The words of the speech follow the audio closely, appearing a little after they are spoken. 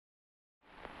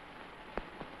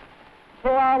So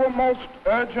our most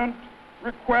urgent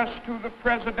request to the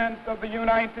President of the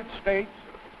United States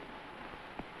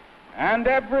and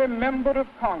every member of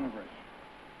Congress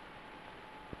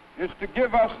is to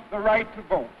give us the right to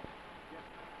vote.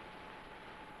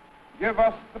 Give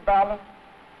us the ballot,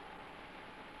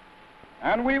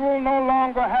 and we will no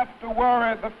longer have to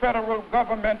worry the federal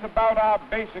government about our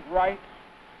basic rights.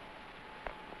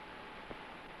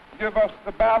 Give us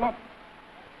the ballot,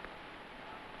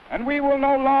 and we will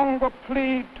no longer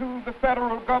plead to the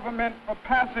federal government for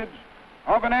passage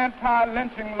of an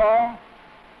anti-lynching law.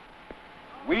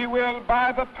 We will,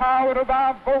 by the power of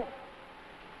our vote,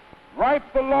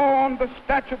 write the law on the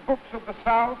statute books of the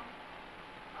South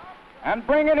and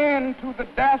bring an end to the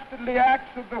dastardly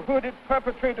acts of the hooded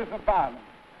perpetrators of violence.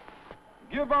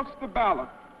 Give us the ballot,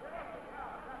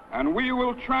 and we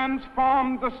will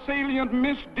transform the salient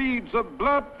misdeeds of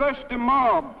bloodthirsty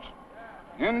mobs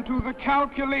into the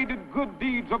calculated good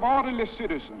deeds of orderly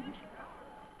citizens.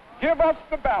 Give us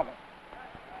the ballot,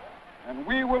 and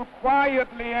we will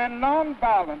quietly and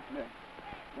non-violently,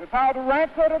 without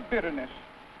rancor or bitterness,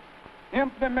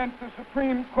 implement the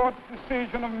Supreme Court's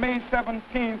decision of May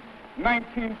 17,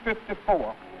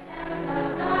 1954.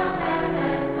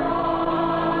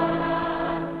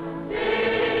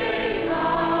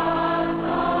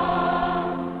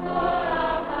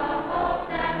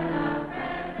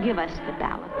 Give us the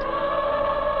ballot.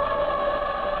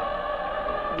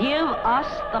 Give us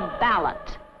the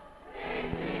ballot.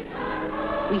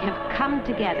 We have come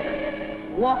together,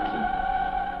 walking,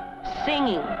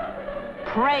 singing,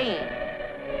 praying.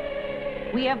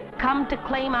 We have come to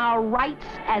claim our rights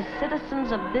as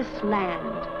citizens of this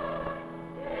land.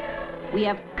 We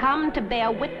have come to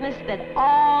bear witness that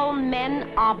all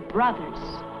men are brothers.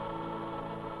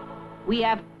 We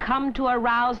have come to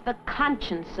arouse the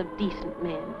conscience of decent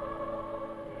men.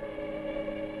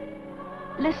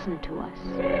 Listen to us.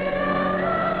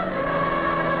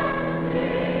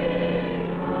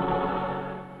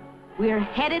 We're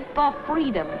headed for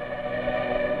freedom.